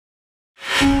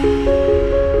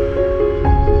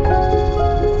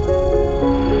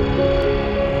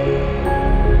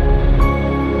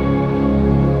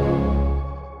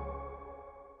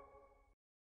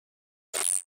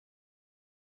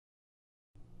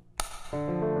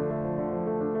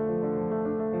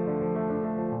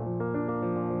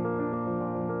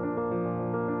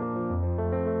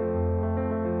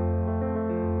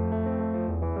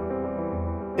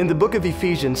In the book of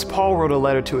Ephesians, Paul wrote a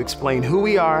letter to explain who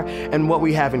we are and what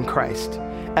we have in Christ.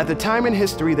 At the time in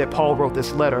history that Paul wrote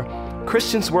this letter,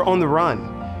 Christians were on the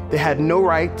run. They had no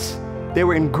rights. They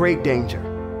were in great danger.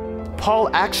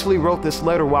 Paul actually wrote this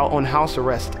letter while on house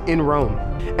arrest in Rome.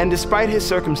 And despite his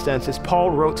circumstances, Paul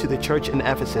wrote to the church in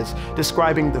Ephesus,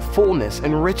 describing the fullness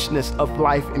and richness of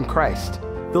life in Christ.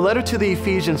 The letter to the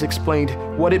Ephesians explained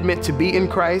what it meant to be in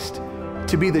Christ,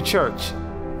 to be the church,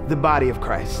 the body of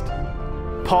Christ.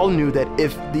 Paul knew that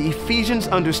if the Ephesians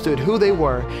understood who they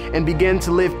were and began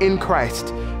to live in Christ,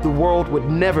 the world would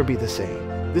never be the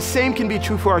same. The same can be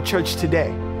true for our church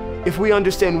today. If we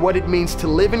understand what it means to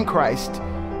live in Christ,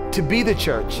 to be the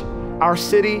church, our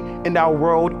city and our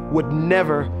world would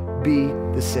never be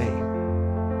the same.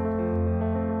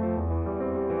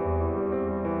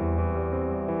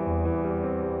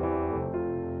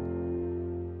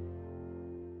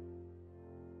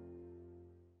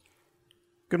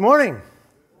 Good morning.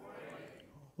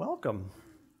 Welcome.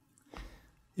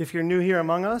 If you're new here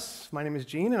among us, my name is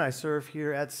Gene, and I serve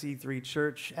here at C3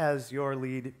 Church as your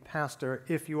lead pastor.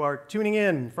 If you are tuning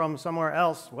in from somewhere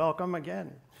else, welcome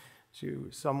again to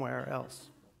somewhere else.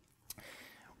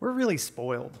 We're really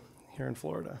spoiled here in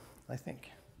Florida, I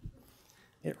think.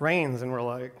 It rains, and we're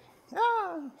like,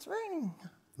 it's raining.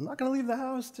 I'm not going to leave the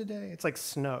house today. It's like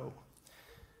snow.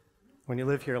 When you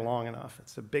live here long enough,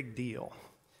 it's a big deal.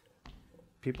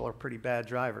 People are pretty bad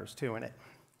drivers, too, in it.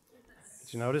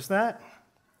 Did you notice that?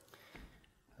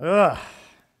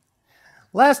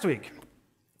 Last week,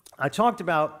 I talked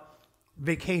about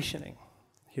vacationing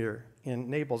here in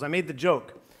Naples. I made the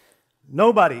joke,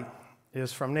 nobody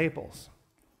is from Naples.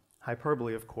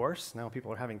 Hyperbole, of course. Now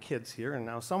people are having kids here, and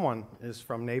now someone is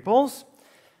from Naples.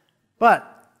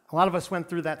 But a lot of us went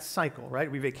through that cycle, right?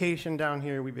 We vacation down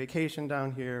here, we vacation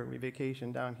down here, we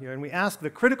vacation down here, and we ask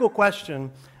the critical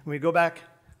question when we go back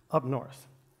up north.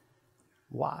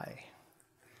 Why?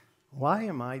 Why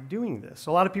am I doing this?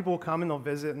 So a lot of people will come and they'll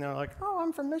visit and they're like,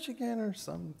 I'm from Michigan or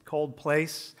some cold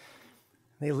place.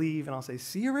 They leave and I'll say,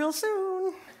 see you real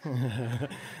soon.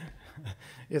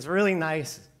 It's really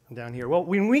nice down here. Well,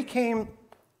 when we came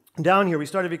down here, we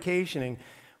started vacationing,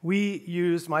 we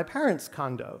used my parents'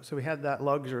 condo. So we had that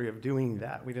luxury of doing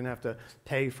that. We didn't have to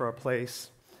pay for a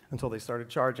place until they started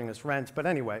charging us rent. But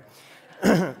anyway,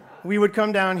 we would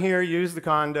come down here, use the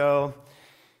condo.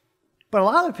 But a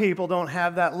lot of people don't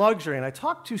have that luxury, and I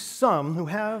talked to some who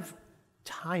have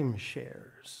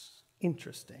timeshares.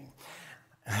 Interesting.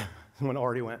 Someone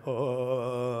already went,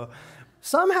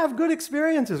 Some have good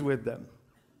experiences with them.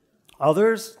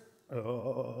 Others,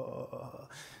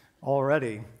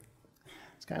 already.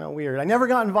 It's kind of weird. I never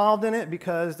got involved in it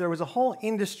because there was a whole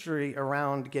industry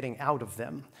around getting out of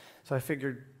them. So I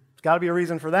figured, there's got to be a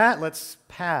reason for that. Let's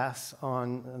pass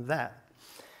on that.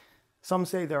 Some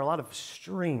say there are a lot of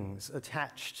strings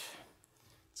attached.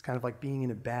 It's kind of like being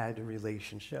in a bad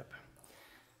relationship.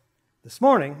 This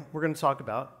morning, we're going to talk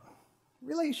about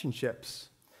relationships.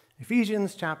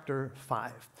 Ephesians chapter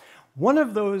 5. One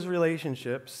of those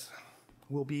relationships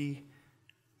will be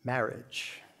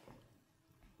marriage.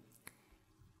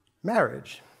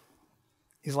 Marriage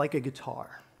is like a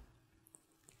guitar.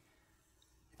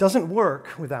 It doesn't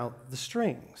work without the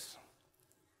strings.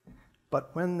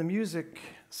 But when the music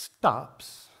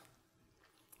stops,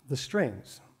 the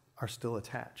strings are still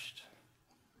attached.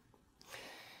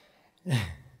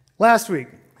 Last week,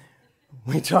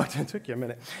 it took you a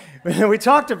minute, we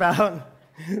talked about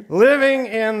living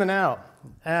in the now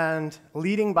and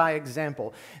leading by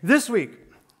example. This week,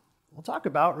 we'll talk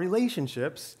about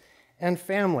relationships and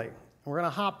family. We're going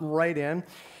to hop right in.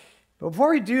 But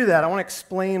before we do that, I want to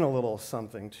explain a little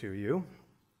something to you.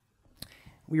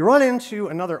 We run into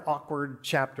another awkward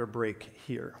chapter break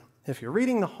here. If you're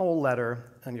reading the whole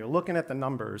letter and you're looking at the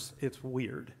numbers, it's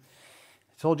weird.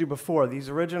 I told you before, the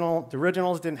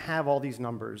originals didn't have all these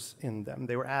numbers in them.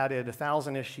 They were added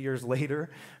 1,000-ish years later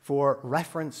for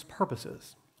reference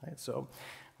purposes. Right? So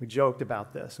we joked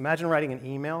about this. Imagine writing an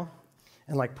email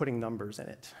and putting numbers in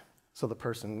it. So the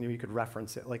person, you could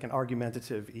reference it like an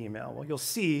argumentative email. Well, you'll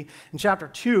see in chapter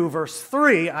 2, verse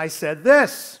 3, I said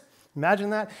this. Imagine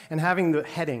that, and having the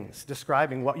headings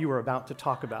describing what you were about to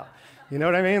talk about. You know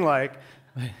what I mean?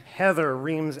 Heather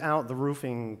reams out the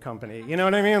roofing company. You know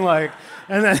what I mean? Like,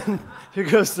 and then she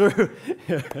goes through.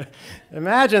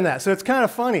 Imagine that. So it's kind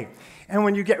of funny. And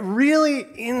when you get really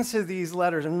into these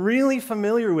letters and really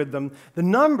familiar with them, the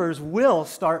numbers will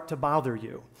start to bother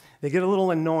you. They get a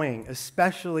little annoying,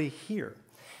 especially here.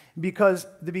 Because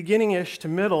the beginning-ish to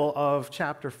middle of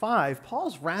chapter 5,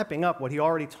 Paul's wrapping up what he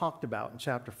already talked about in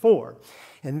chapter 4.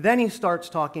 And then he starts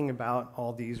talking about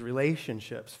all these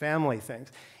relationships, family things.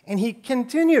 And he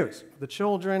continues the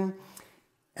children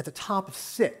at the top of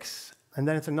 6. And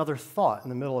then it's another thought in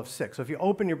the middle of 6. So if you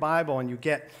open your Bible and you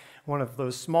get one of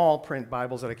those small print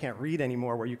Bibles that I can't read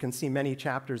anymore where you can see many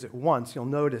chapters at once, you'll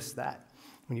notice that.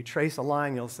 When you trace a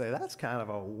line, you'll say, that's kind of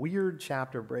a weird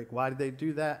chapter break. Why did they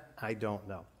do that? I don't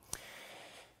know.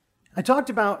 I talked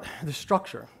about the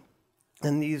structure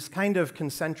and these kind of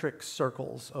concentric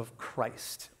circles of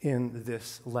Christ in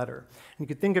this letter. And you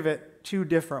could think of it 2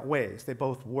 different ways. They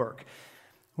both work.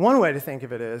 One way to think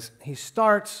of it is he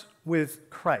starts with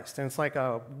Christ, and it's like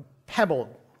a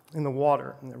pebble in the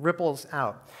water, and it ripples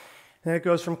out. And it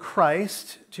goes from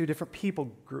Christ to different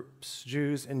people groups,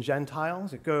 Jews and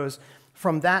Gentiles. It goes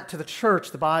from that to the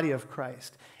church, the body of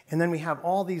Christ. And then we have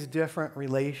all these different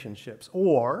relationships.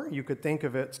 Or you could think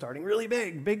of it starting really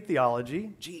big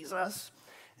theology, Jesus,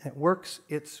 and it works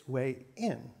its way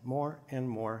in more and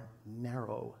more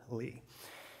narrowly.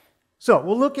 So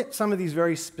we'll look at some of these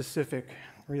very specific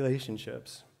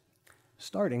relationships,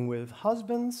 starting with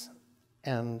husbands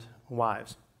and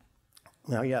wives.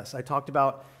 Now, yes, I talked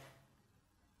about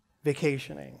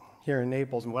vacationing here in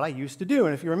Naples and what I used to do.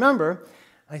 And if you remember,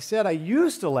 I said I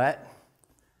used to let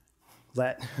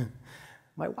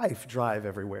my wife drive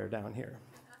everywhere down here,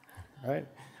 right?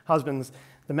 Husbands,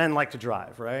 the men like to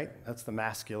drive, right? That's the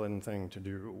masculine thing to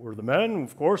do. We're the men,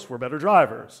 of course, we're better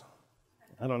drivers.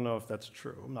 I don't know if that's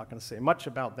true. I'm not going to say much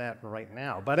about that right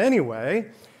now. But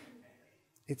anyway,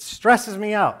 it stresses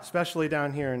me out, especially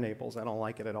down here in Naples. I don't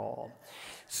like it at all.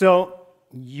 So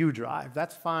you drive.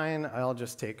 That's fine. I'll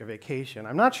just take a vacation.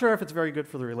 I'm not sure if it's very good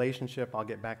for the relationship. I'll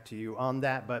get back to you on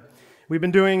that. But we've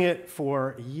been doing it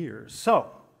for years. So,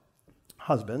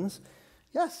 husbands,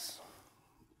 yes,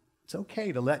 it's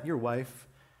okay to let your wife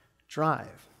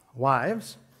drive.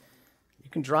 Wives, you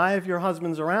can drive your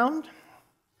husbands around,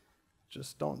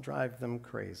 just don't drive them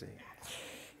crazy.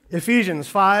 Ephesians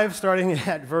 5, starting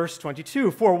at verse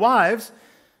 22. For wives,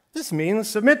 this means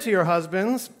submit to your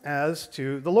husbands as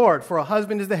to the Lord. For a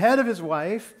husband is the head of his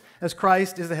wife, as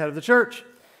Christ is the head of the church.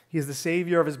 He is the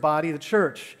Savior of his body, the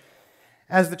church.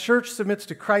 As the church submits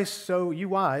to Christ, so you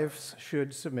wives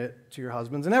should submit to your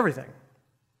husbands in everything.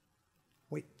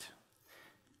 Wait.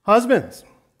 Husbands.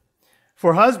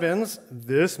 For husbands,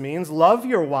 this means love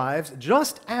your wives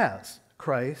just as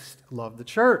Christ loved the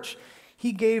church.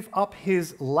 He gave up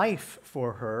his life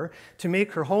for her to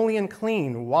make her holy and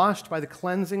clean, washed by the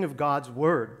cleansing of God's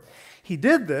word. He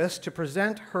did this to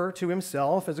present her to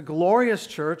himself as a glorious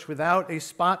church without a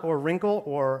spot or wrinkle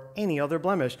or any other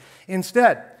blemish.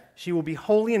 Instead, she will be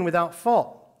holy and without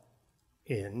fault.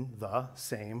 In the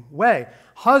same way,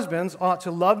 husbands ought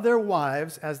to love their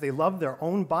wives as they love their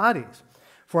own bodies.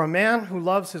 For a man who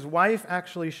loves his wife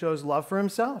actually shows love for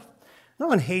himself. No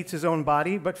one hates his own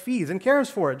body, but feeds and cares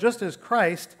for it, just as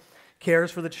Christ cares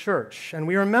for the church. And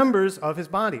we are members of his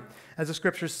body. As the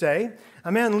scriptures say,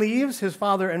 a man leaves his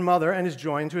father and mother and is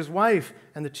joined to his wife,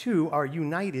 and the two are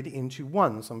united into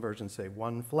one. Some versions say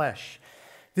one flesh.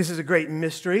 This is a great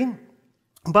mystery,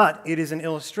 but it is an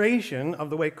illustration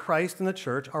of the way Christ and the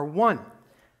church are one.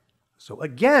 So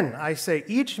again, I say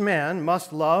each man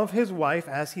must love his wife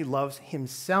as he loves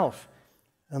himself,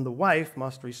 and the wife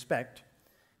must respect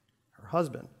her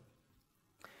husband.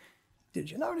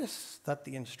 Did you notice that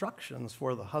the instructions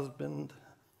for the husband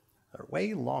are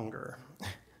way longer?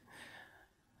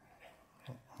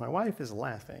 My wife is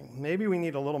laughing. Maybe we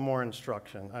need a little more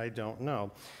instruction. I don't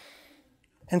know.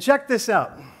 And check this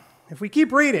out. If we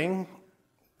keep reading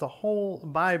the whole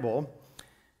Bible,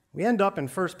 we end up in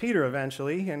 1 Peter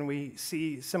eventually, and we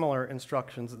see similar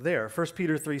instructions there. 1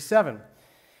 Peter 3:7.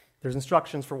 There's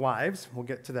instructions for wives. We'll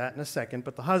get to that in a second.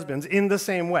 But the husbands, in the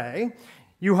same way,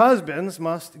 you husbands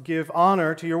must give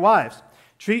honor to your wives.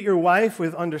 Treat your wife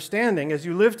with understanding as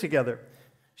you live together.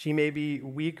 She may be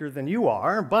weaker than you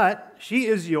are, but she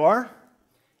is your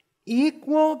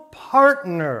equal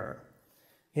partner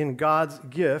in God's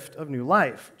gift of new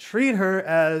life. Treat her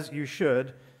as you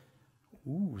should,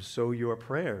 so your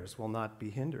prayers will not be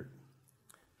hindered.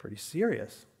 Pretty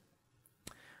serious.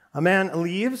 A man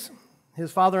leaves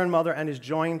his father and mother and is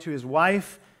joined to his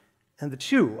wife, and the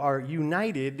two are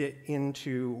united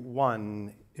into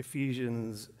one.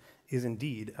 Ephesians is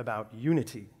indeed about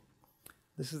unity.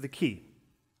 This is the key.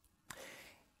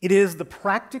 It is the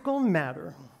practical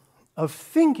matter of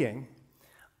thinking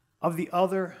of the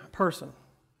other person,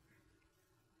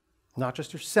 not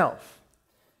just yourself.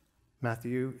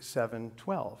 Matthew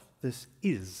 7:12. This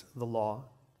is the law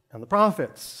and the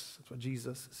prophets. That's what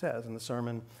Jesus says in the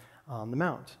Sermon on the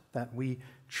Mount, that we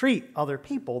treat other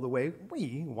people the way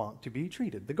we want to be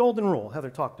treated. The golden rule. Heather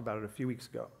talked about it a few weeks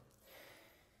ago.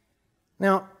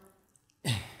 Now,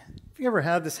 if you ever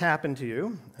had this happen to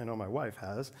you, I know my wife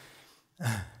has,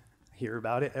 I hear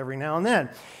about it every now and then.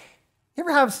 You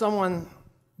ever have someone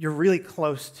you're really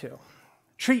close to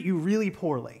treat you really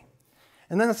poorly,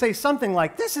 and then say something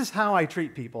like, "This is how I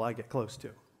treat people I get close to"?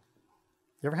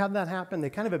 You ever have that happen? They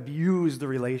kind of abuse the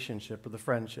relationship or the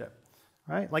friendship,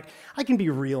 right? Like, I can be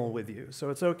real with you, so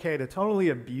it's okay to totally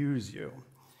abuse you.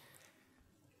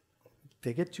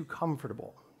 They get too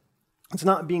comfortable. It's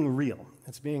not being real.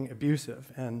 It's being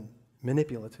abusive and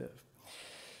manipulative.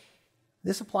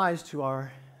 This applies to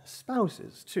our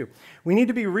spouses, too. We need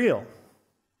to be real.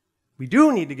 We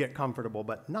do need to get comfortable,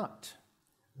 but not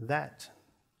that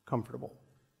comfortable.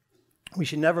 We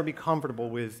should never be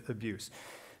comfortable with abuse.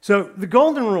 So the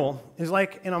golden rule is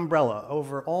like an umbrella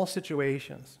over all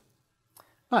situations.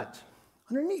 But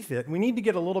underneath it, we need to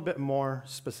get a little bit more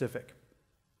specific.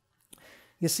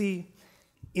 You see,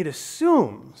 it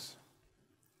assumes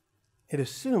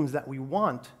that we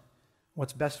want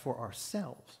what's best for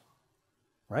ourselves,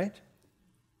 right?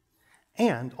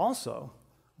 And also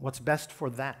what's best for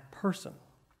that person.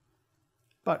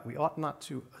 But we ought not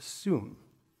to assume.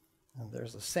 And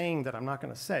there's a saying that I'm not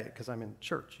going to say because I'm in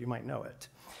church. You might know it.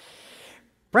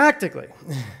 Practically,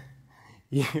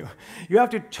 you have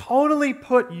to totally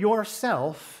put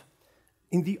yourself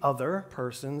in the other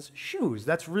person's shoes.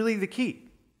 That's really the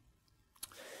key.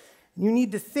 You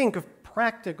need to think of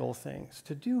practical things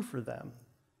to do for them.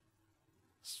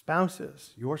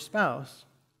 Spouses, your spouse,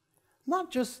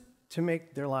 not just to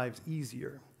make their lives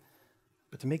easier,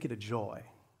 but to make it a joy.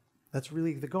 That's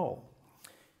really the goal.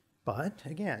 But,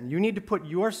 again, you need to put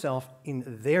yourself in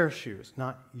their shoes,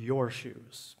 not your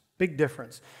shoes. Big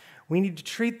difference. We need to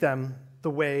treat them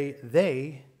the way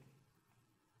they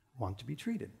want to be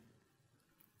treated.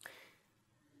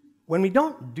 When we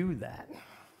don't do that,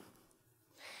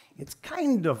 it's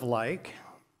kind of like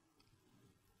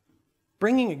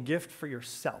bringing a gift for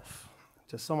yourself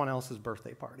to someone else's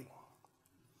birthday party.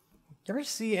 You ever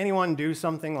see anyone do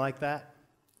something like that?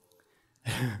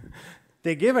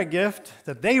 They give a gift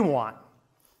that they want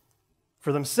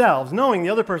for themselves, knowing the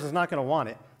other person's not going to want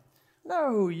it.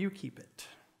 No, you keep it.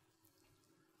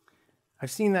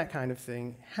 I've seen that kind of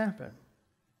thing happen.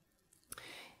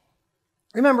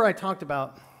 Remember, I talked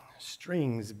about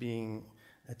strings being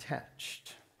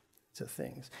attached to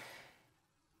things.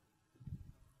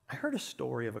 I heard a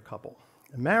story of a couple,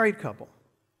 a married couple.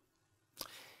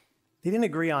 They didn't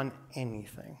agree on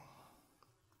anything.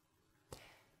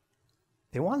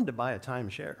 They wanted to buy a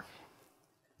timeshare,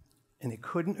 and they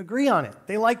couldn't agree on it.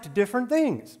 They liked different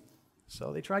things,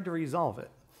 so they tried to resolve it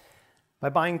by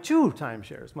buying 2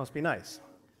 timeshares. Must be nice.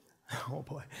 Oh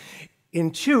boy.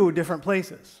 In 2 different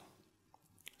places.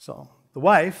 So the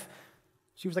wife,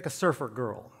 she was like a surfer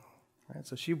girl, right?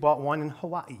 So she bought one in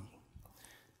Hawaii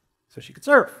so she could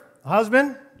surf. The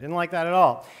husband didn't like that at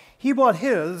all. He bought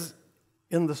his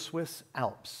in the Swiss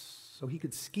Alps so he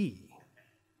could ski.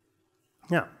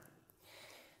 Now,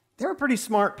 they were pretty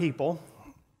smart people,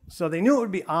 so they knew it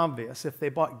would be obvious if they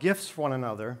bought gifts for one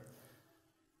another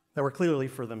that were clearly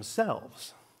for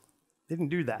themselves. They didn't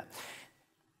do that.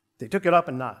 They took it up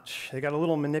a notch. They got a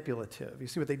little manipulative. You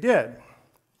see, what they did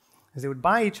is they would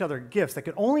buy each other gifts that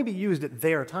could only be used at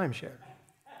their timeshare.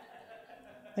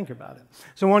 Think about it.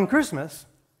 So one Christmas,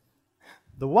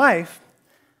 the wife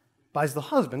buys the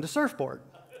husband a surfboard.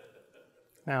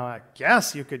 Now, I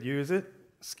guess you could use it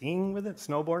skiing with it,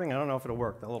 snowboarding. I don't know if it'll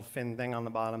work, that little fin thing on the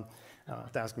bottom. I'll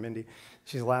have to ask Mindy.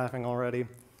 She's laughing already.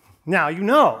 Now, you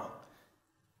know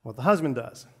what the husband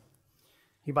does.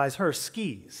 He buys her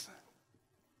skis.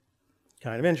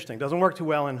 Kind of interesting. Doesn't work too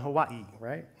well in Hawaii,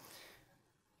 right?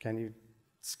 Can you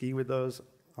ski with those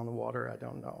on the water? I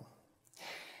don't know.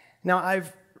 Now,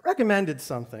 I've recommended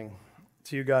something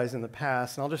to you guys in the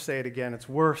past, and I'll just say it again. It's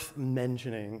worth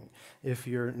mentioning if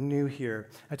you're new here.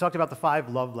 I talked about the 5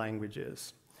 love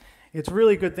languages. It's a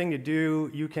really good thing to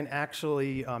do. You can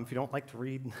actually, if you don't like to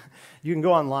read, you can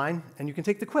go online and you can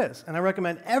take the quiz. And I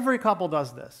recommend every couple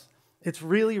does this. It's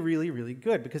really, really, really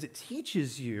good because it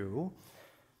teaches you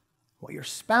what your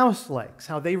spouse likes,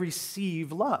 how they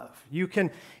receive love. You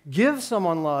can give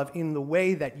someone love in the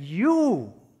way that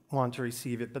you want to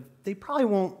receive it, but they probably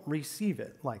won't receive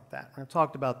it like that. I've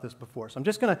talked about this before, so I'm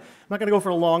not going to go for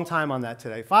a long time on that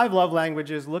today. 5 love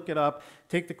languages, look it up,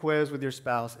 take the quiz with your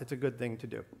spouse. It's a good thing to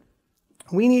do.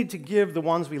 We need to give the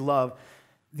ones we love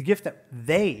the gift that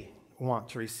they want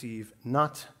to receive,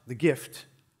 not the gift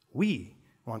we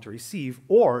want to receive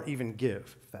or even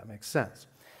give, if that makes sense.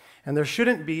 And there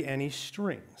shouldn't be any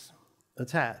strings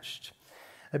attached.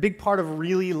 A big part of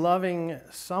really loving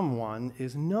someone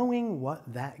is knowing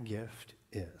what that gift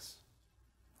is.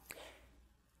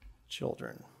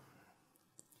 Children.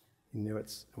 You knew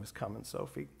it was coming,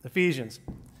 Sophie. Ephesians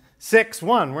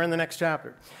 6:1. We're in the next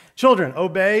chapter. Children,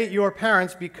 obey your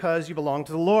parents because you belong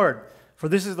to the Lord. For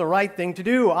this is the right thing to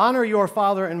do. Honor your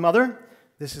father and mother.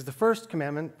 This is the first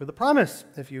commandment with a promise.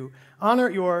 If you honor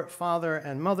your father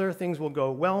and mother, things will go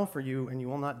well for you and you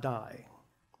will not die.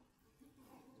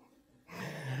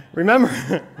 Remember,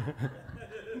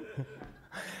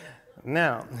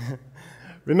 now,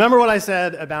 remember what I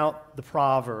said about the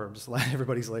Proverbs.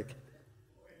 Everybody's like,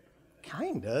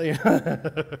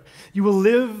 kinda. You will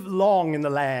live long in the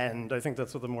land. I think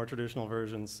that's what the more traditional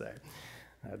versions say.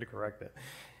 I had to correct it.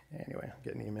 Anyway, I'll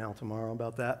get an email tomorrow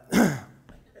about that.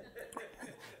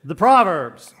 The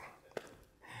Proverbs.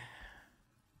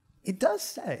 It does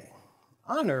say,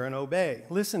 honor and obey.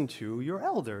 Listen to your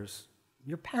elders,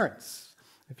 your parents.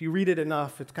 If you read it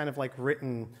enough, it's kind of like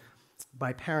written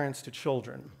by parents to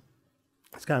children.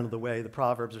 It's kind of the way the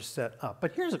Proverbs are set up.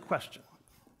 But here's a question.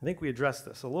 I think we addressed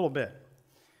this a little bit.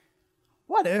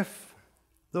 What if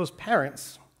those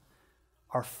parents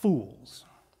are fools?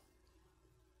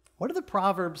 What do the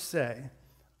Proverbs say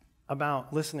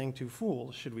about listening to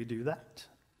fools? Should we do that?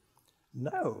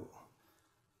 No.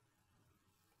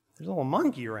 There's a little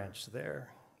monkey wrench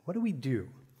there. What do we do?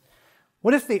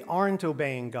 What if they aren't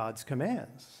obeying God's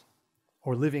commands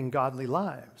or living godly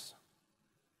lives?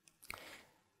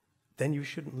 Then you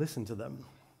shouldn't listen to them.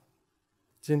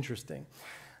 It's interesting.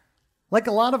 Like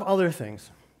a lot of other things,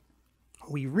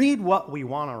 we read what we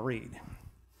want to read,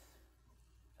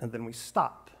 and then we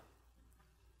stop.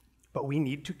 But we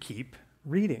need to keep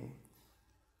reading.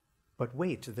 But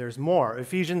wait, there's more.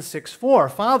 Ephesians 6:4,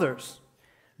 fathers,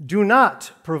 do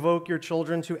not provoke your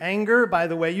children to anger by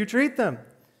the way you treat them.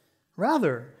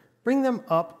 Rather, bring them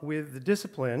up with the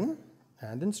discipline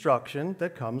and instruction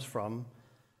that comes from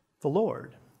the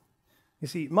Lord. You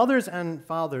see, mothers and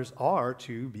fathers are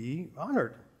to be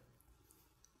honored.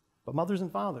 But mothers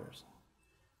and fathers,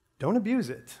 don't abuse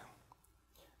it.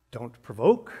 Don't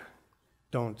provoke.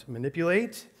 Don't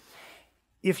manipulate.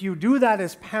 If you do that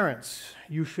as parents,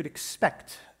 you should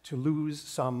expect to lose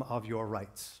some of your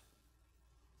rights.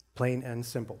 Plain and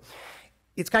simple.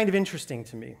 It's kind of interesting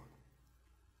to me.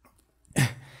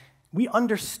 We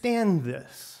understand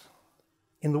this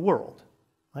in the world,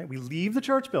 right? We leave the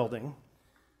church building,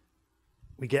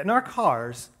 we get in our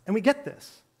cars, and we get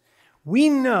this. We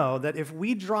know that if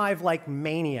we drive like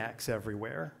maniacs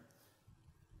everywhere,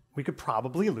 we could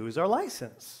probably lose our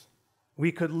license.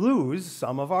 We could lose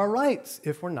some of our rights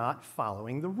if we're not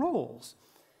following the rules.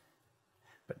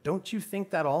 But don't you think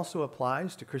that also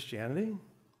applies to Christianity?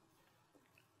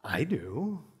 I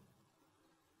do.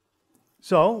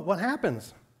 So, what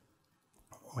happens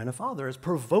when a father is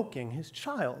provoking his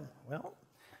child? Well,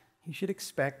 he should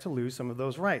expect to lose some of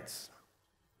those rights.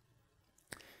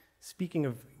 Speaking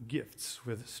of gifts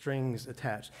with strings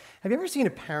attached, have you ever seen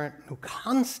a parent who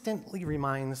constantly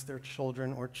reminds their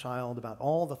children or child about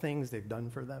all the things they've done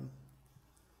for them?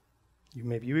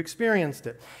 Maybe you experienced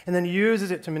it, and then uses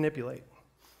it to manipulate.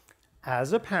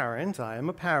 As a parent, I am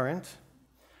a parent,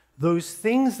 those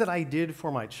things that I did for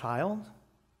my child,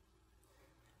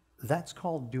 that's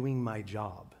called doing my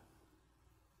job.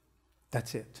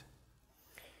 That's it.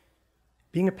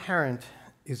 Being a parent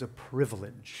is a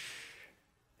privilege.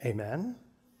 Amen?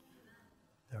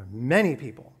 There are many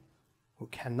people who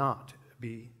cannot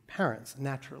be parents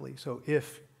naturally. So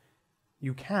if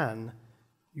you can,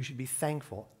 you should be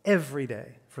thankful every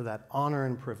day for that honor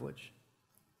and privilege.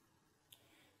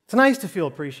 It's nice to feel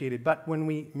appreciated, but when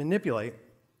we manipulate,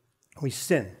 we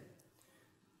sin.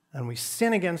 And we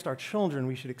sin against our children,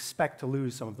 we should expect to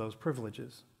lose some of those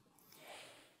privileges.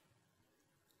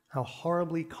 How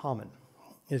horribly common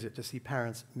is it to see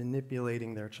parents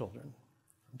manipulating their children?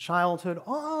 From childhood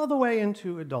all the way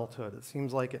into adulthood. It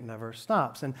seems like it never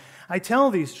stops. And I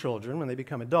tell these children when they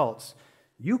become adults,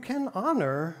 you can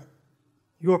honor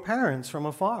your parents from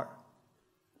afar.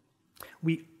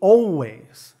 We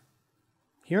always,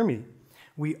 hear me,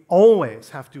 we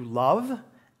always have to love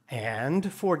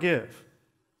and forgive.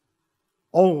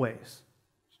 Always.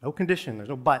 There's no condition, there's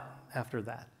no but after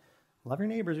that. Love your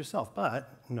neighbors yourself,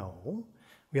 but no,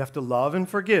 we have to love and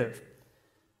forgive.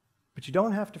 But you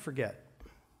don't have to forget.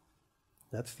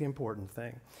 That's the important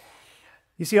thing.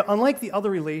 You see, unlike the other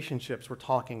relationships we're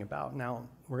talking about, now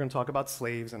we're going to talk about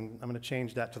slaves, and I'm going to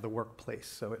change that to the workplace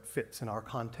so it fits in our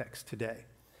context today.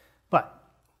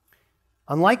 But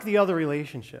unlike the other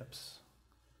relationships,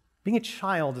 being a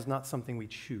child is not something we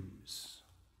choose.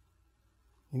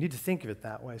 You need to think of it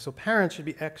that way. So parents should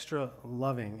be extra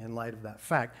loving in light of that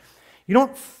fact. You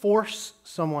don't force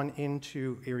someone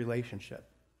into a relationship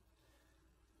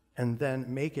and then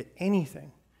make it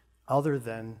anything other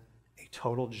than a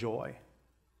total joy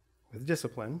with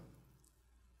discipline,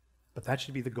 but that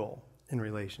should be the goal in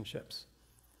relationships.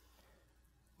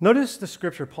 Notice the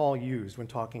scripture Paul used when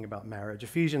talking about marriage,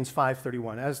 Ephesians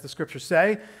 5:31. As the scriptures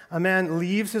say, a man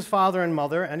leaves his father and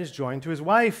mother and is joined to his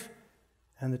wife,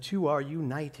 and the two are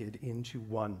united into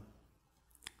one.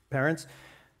 Parents,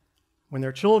 when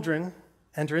their children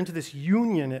enter into this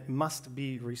union, it must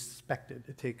be respected.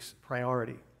 It takes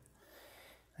priority.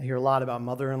 I hear a lot about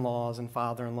mother-in-laws and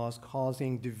father-in-laws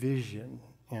causing division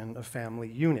in a family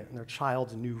unit, in their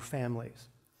child's new families.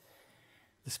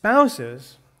 The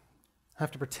spouses have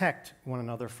to protect one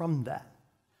another from that.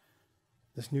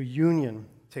 This new union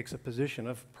takes a position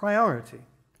of priority.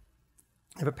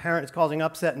 If a parent is causing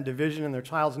upset and division in their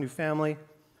child's new family,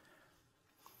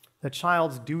 the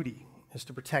child's duty is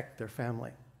to protect their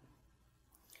family.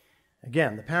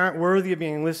 Again, the parent worthy of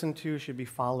being listened to should be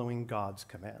following God's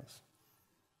commands.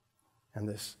 And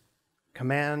this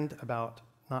command about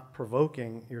not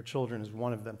provoking your children is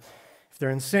one of them. If they're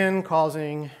in sin,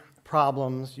 causing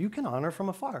problems, you can honor from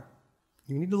afar.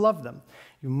 You need to love them.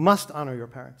 You must honor your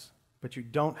parents, but you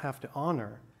don't have to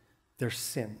honor their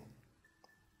sin.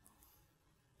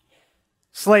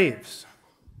 Slaves.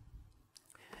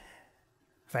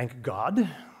 Thank God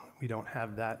we don't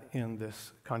have that in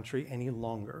this country any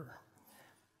longer.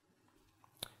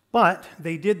 But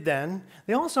they did then.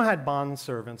 They also had bond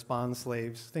servants, bond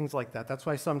slaves, things like that. That's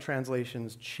why some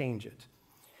translations change it.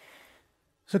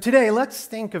 So today, let's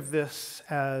think of this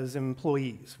as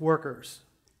employees, workers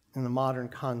in the modern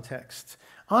context,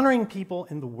 honoring people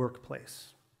in the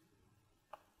workplace.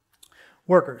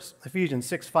 Workers, Ephesians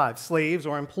 6:5, slaves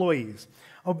or employees,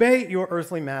 obey your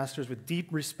earthly masters with deep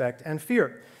respect and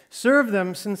fear. Serve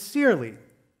them sincerely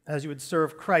as you would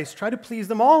serve Christ. Try to please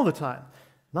them all the time,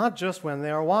 not just when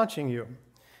they are watching you.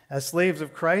 As slaves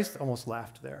of Christ, almost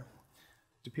laughed there.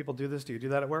 Do people do this? Do you do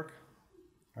that at work?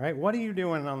 All right, what are you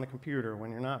doing on the computer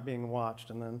when you're not being watched?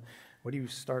 And then what do you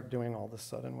start doing all of a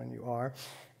sudden when you are?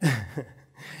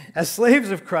 As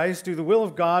slaves of Christ, do the will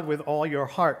of God with all your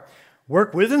heart.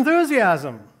 Work with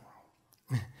enthusiasm,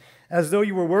 as though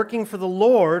you were working for the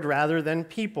Lord rather than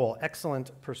people.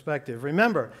 Excellent perspective.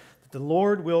 Remember that the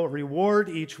Lord will reward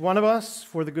each one of us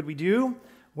for the good we do,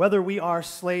 whether we are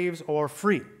slaves or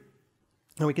free.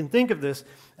 And we can think of this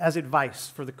as advice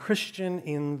for the Christian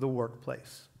in the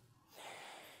workplace.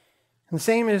 And the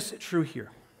same is true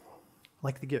here,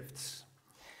 like the gifts.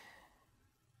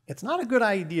 It's not a good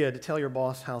idea to tell your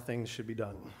boss how things should be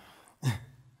done,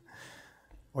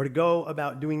 or to go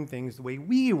about doing things the way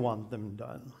we want them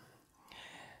done.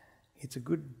 It's a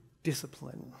good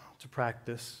discipline to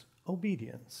practice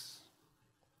obedience.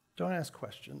 Don't ask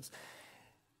questions.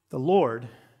 The Lord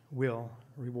will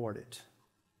reward it.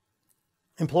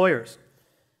 Employers,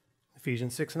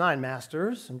 Ephesians 6:9,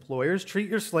 masters, employers, treat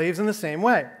your slaves in the same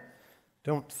way.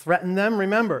 Don't threaten them.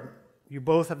 Remember, you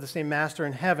both have the same master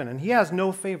in heaven, and he has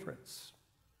no favorites.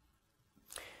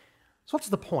 So what's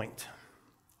the point?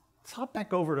 Let's hop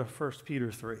back over to 1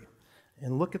 Peter 3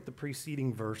 and look at the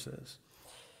preceding verses.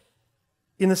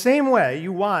 In the same way,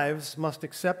 you wives must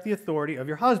accept the authority of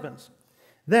your husbands.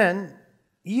 Then,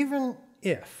 even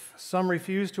if some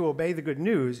refuse to obey the good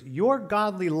news, your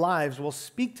godly lives will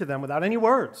speak to them without any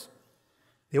words.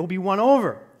 They will be won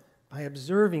over by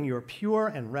observing your pure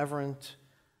and reverent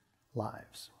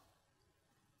lives.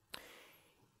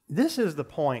 This is the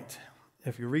point,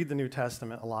 if you read the New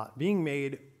Testament a lot, being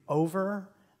made over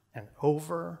and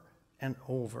over and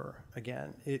over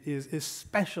again. It is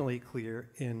especially clear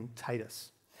in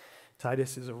Titus.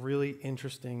 Titus is a really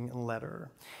interesting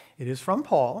letter. It is from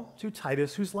Paul to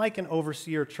Titus, who's like an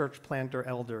overseer, church planter,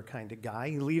 elder kind of guy.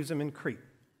 He leaves him in Crete.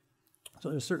 So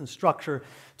there's a certain structure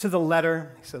to the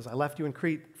letter. He says, I left you in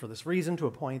Crete for this reason, to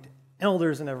appoint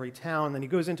elders in every town. And then he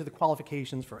goes into the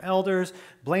qualifications for elders,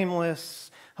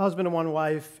 blameless, husband of one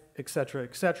wife,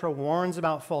 etc., warns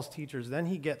about false teachers. Then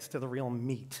he gets to the real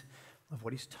meat of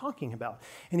what he's talking about.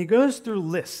 And he goes through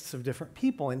lists of different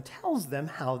people and tells them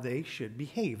how they should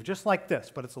behave, just like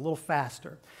this, but it's a little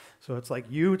faster. So it's like,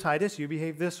 you, Titus, you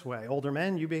behave this way. Older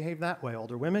men, you behave that way.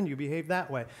 Older women, you behave that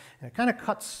way. And it kind of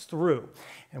cuts through.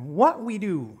 And what we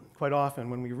do quite often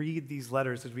when we read these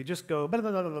letters is we just go, blah,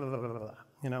 blah, blah, blah, blah, blah, blah.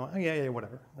 You know, oh, yeah,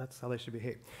 whatever. That's how they should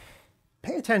behave.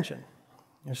 Pay attention.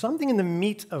 There's something in the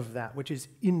meat of that which is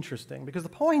interesting, because the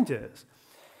point is,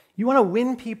 you want to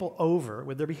win people over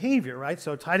with their behavior, right?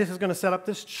 So Titus is going to set up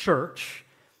this church,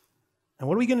 and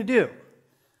what are we going to do?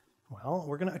 Well,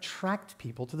 we're going to attract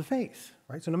people to the faith,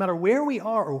 right? So no matter where we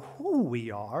are or who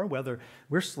we are, whether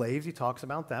we're slaves, he talks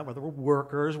about that, whether we're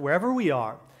workers, wherever we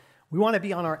are, we want to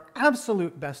be on our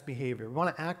absolute best behavior. We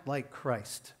want to act like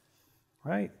Christ,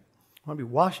 right? We want to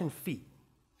be washing feet,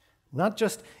 not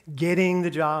just getting the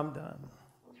job done,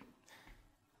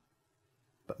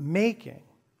 but making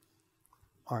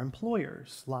our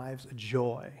employers' lives a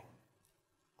joy.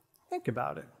 Think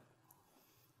about it.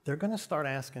 They're going to start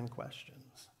asking questions.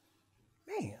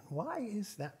 Man, why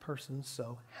is that person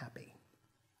so happy?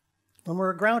 When we're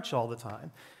a grouch all the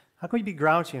time, how can we be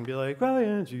grouchy and be like, well,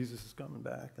 yeah, Jesus is coming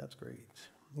back. That's great.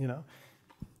 You know,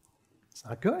 it's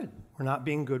not good. We're not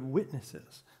being good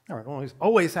witnesses. Now, we don't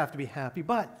always have to be happy,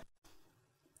 but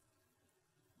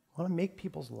we want to make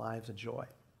people's lives a joy.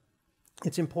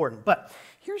 It's important. But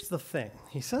here's the thing.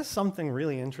 He says something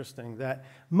really interesting that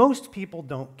most people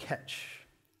don't catch.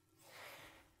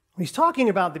 When he's talking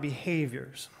about the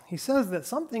behaviors, he says that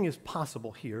something is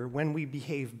possible here when we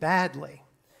behave badly,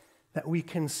 that we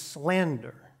can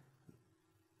slander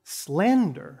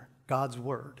God's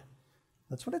word.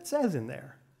 That's what it says in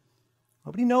there.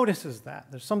 Nobody notices that.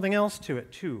 There's something else to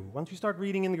it, too. Once you start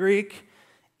reading in the Greek,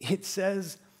 it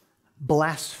says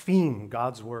blaspheme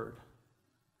God's word.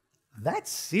 That's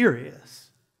serious.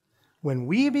 When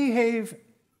we behave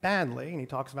badly, and he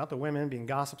talks about the women being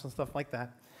gossips and stuff like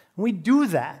that, when we do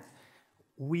that,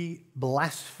 we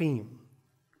blaspheme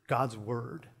God's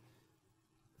word.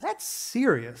 That's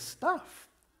serious stuff.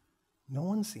 No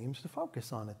one seems to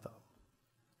focus on it,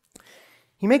 though.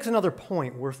 He makes another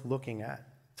point worth looking at.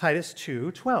 Titus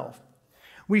 2:12.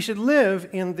 We should live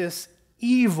in this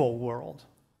evil world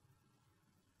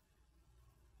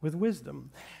with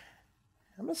wisdom.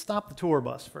 I'm going to stop the tour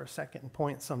bus for a second and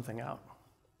point something out.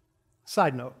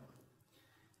 Side note,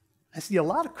 I see a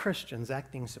lot of Christians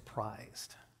acting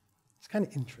surprised. It's kind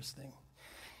of interesting.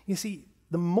 You see,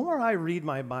 the more I read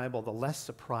my Bible, the less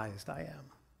surprised I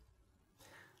am.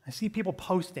 I see people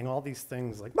posting all these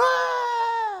things like,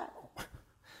 ah!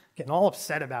 Getting all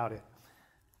upset about it.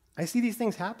 I see these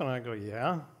things happen, and I go,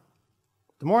 yeah.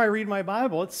 The more I read my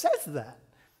Bible, it says that.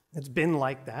 It's been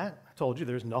like that. I told you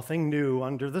there's nothing new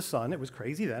under the sun. It was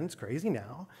crazy then, it's crazy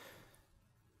now.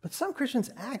 But some Christians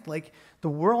act like the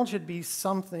world should be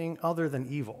something other than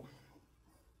evil.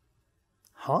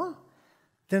 Huh?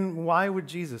 Then why would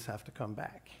Jesus have to come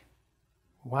back?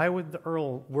 Why would the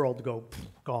world go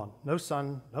gone? No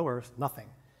sun, no earth, nothing.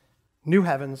 New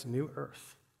heavens, new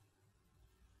earth.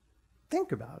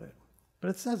 Think about it.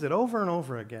 But it says it over and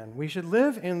over again. We should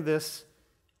live in this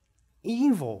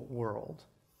evil world.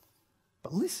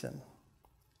 But listen,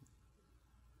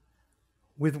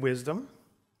 with wisdom,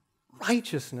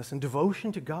 righteousness, and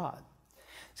devotion to God.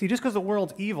 See, just because the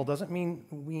world's evil doesn't mean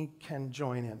we can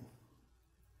join in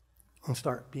and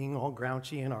start being all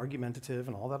grouchy and argumentative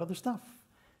and all that other stuff.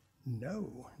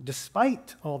 No.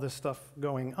 Despite all this stuff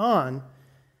going on,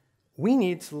 we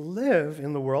need to live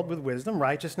in the world with wisdom,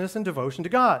 righteousness, and devotion to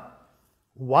God,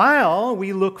 while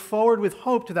we look forward with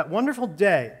hope to that wonderful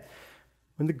day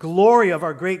when the glory of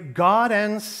our great God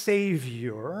and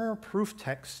Savior, proof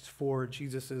text for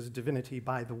Jesus' divinity,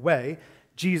 by the way,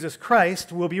 Jesus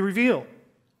Christ, will be revealed.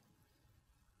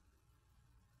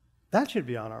 That should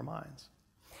be on our minds.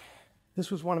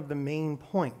 This was one of the main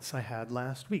points I had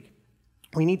last week.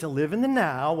 We need to live in the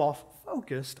now while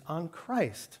focused on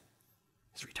Christ,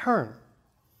 his return.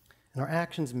 And our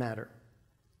actions matter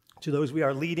to those we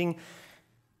are leading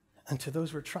and to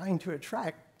those we're trying to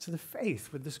attract to the faith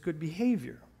with this good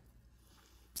behavior.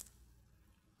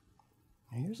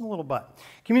 Now, here's a little but.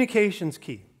 Communication's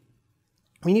key.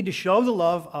 We need to show the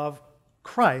love of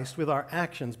Christ with our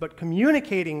actions, but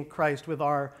communicating Christ with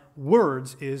our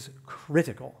words is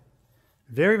critical.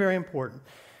 Very, very important.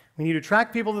 We need to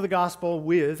attract people to the gospel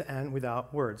with and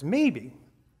without words. Maybe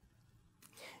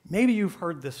you've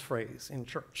heard this phrase in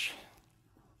church.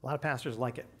 A lot of pastors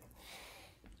like it.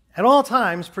 At all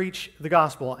times, preach the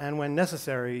gospel, and when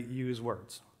necessary, use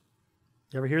words.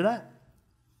 You ever hear that?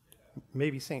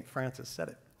 Maybe St. Francis said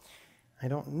it. I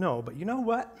don't know, but you know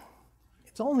what?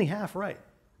 It's only half right.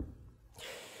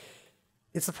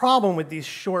 It's the problem with these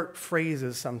short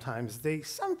phrases sometimes. They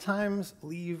sometimes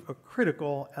leave a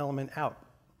critical element out.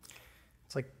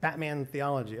 It's like Batman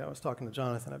theology I was talking to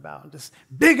Jonathan about. This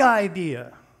big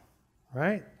idea,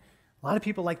 right? A lot of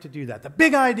people like to do that. The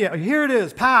big idea, here it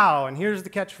is, pow, and here's the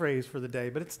catchphrase for the day.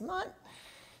 But it's not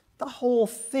the whole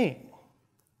thing.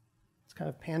 It's kind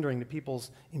of pandering to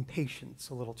people's impatience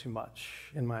a little too much,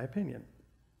 in my opinion.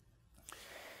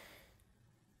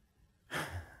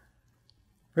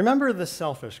 Remember the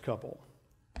selfish couple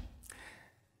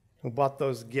who bought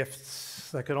those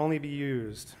gifts that could only be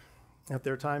used at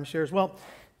their timeshares? Well,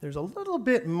 there's a little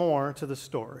bit more to the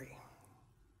story,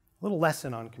 a little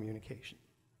lesson on communication.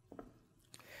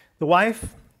 The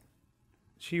wife,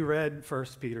 she read 1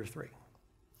 Peter 3,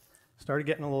 started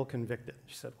getting a little convicted.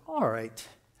 She said, all right,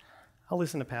 I'll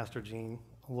listen to Pastor Gene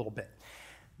a little bit.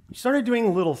 She started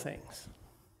doing little things.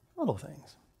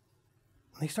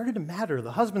 They started to matter.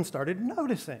 The husband started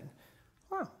noticing.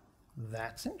 Oh,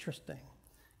 that's interesting.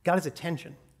 Got his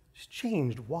attention. Just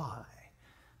changed. Why?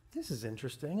 This is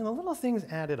interesting. And the little things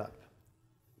added up.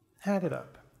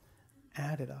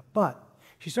 But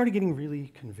she started getting really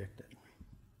convicted.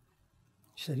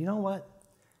 She said, you know what?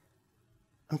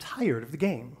 I'm tired of the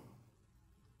game.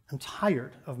 I'm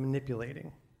tired of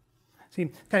manipulating. See,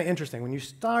 it's kind of interesting. When you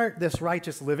start this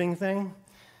righteous living thing,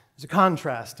 there's a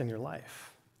contrast in your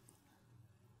life.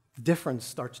 The difference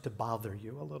starts to bother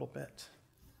you a little bit.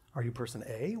 Are you person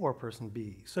A or person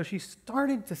B? So she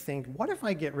started to think, what if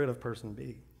I get rid of person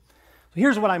B? So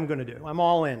here's what I'm going to do. I'm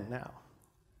all in now.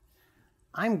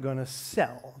 I'm going to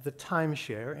sell the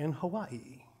timeshare in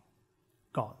Hawaii.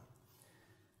 Gone.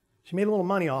 She made a little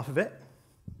money off of it,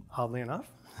 oddly enough.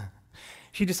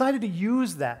 She decided to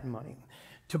use that money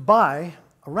to buy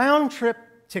a round-trip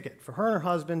ticket for her and her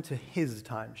husband to his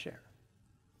timeshare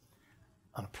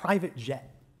on a private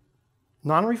jet.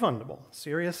 Non-refundable,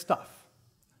 serious stuff.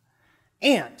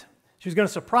 And she was going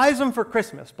to surprise him for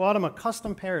Christmas, bought him a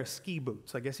custom pair of ski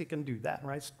boots. I guess he can do that,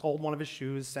 right? Stole one of his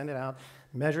shoes, sent it out,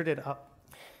 measured it up.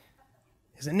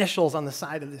 His initials on the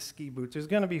side of the ski boots. It was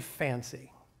going to be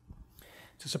fancy.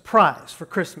 It's a surprise for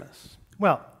Christmas.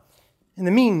 Well, in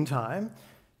the meantime,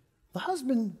 the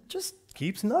husband just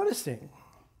keeps noticing.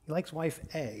 He likes wife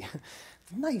A.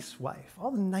 The nice wife,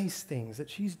 all the nice things that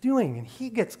she's doing, and he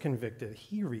gets convicted.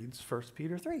 He reads 1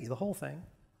 Peter 3, the whole thing.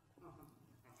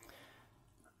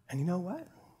 And you know what?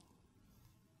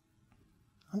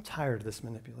 I'm tired of this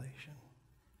manipulation.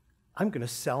 I'm going to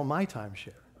sell my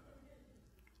timeshare.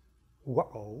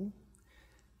 Whoa.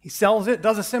 He sells it,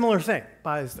 does a similar thing,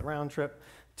 buys the round-trip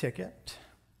ticket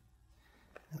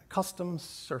and a custom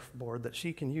surfboard that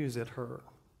she can use at her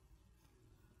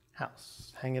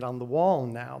house. Hang it on the wall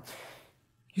now.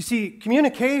 You see,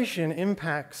 communication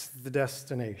impacts the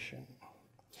destination.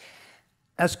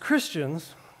 As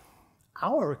Christians,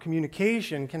 our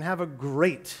communication can have a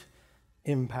great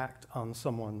impact on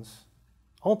someone's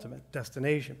ultimate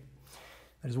destination.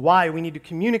 That is why we need to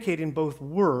communicate in both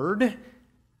word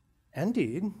and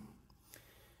deed.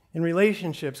 In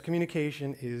relationships,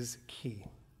 communication is key.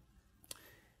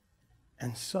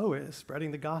 And so is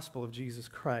spreading the gospel of Jesus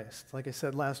Christ. Like I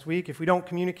said last week, if we don't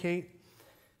communicate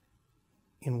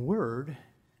in word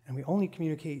and we only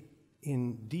communicate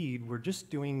in deed, we're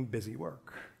just doing busy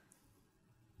work.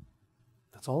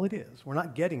 That's all it is. We're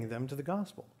not getting them to the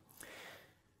gospel.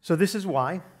 So this is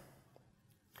why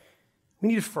we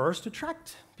need to first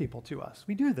attract people to us.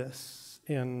 We do this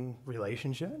in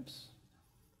relationships.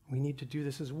 We need to do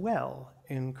this as well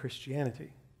in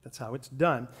Christianity. That's how it's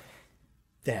done.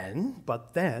 Then,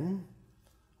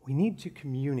 we need to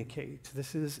communicate.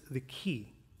 This is the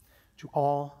key to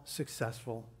all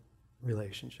successful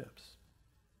relationships.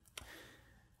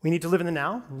 We need to live in the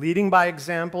now, leading by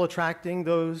example, attracting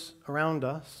those around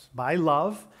us by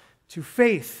love to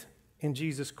faith in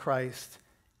Jesus Christ,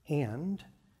 and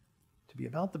to be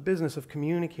about the business of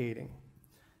communicating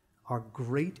our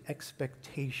great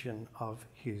expectation of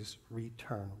his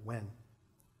return. When?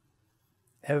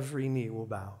 Every knee will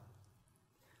bow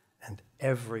and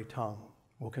every tongue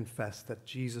will confess that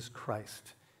Jesus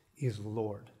Christ is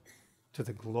Lord, to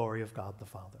the glory of God the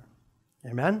Father.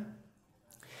 Amen?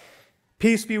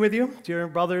 Peace be with you, dear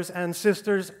brothers and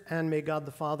sisters, and may God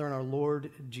the Father and our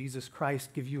Lord Jesus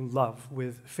Christ give you love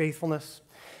with faithfulness.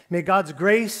 May God's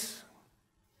grace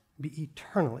be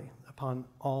eternally upon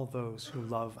all those who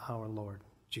love our Lord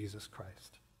Jesus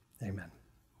Christ. Amen.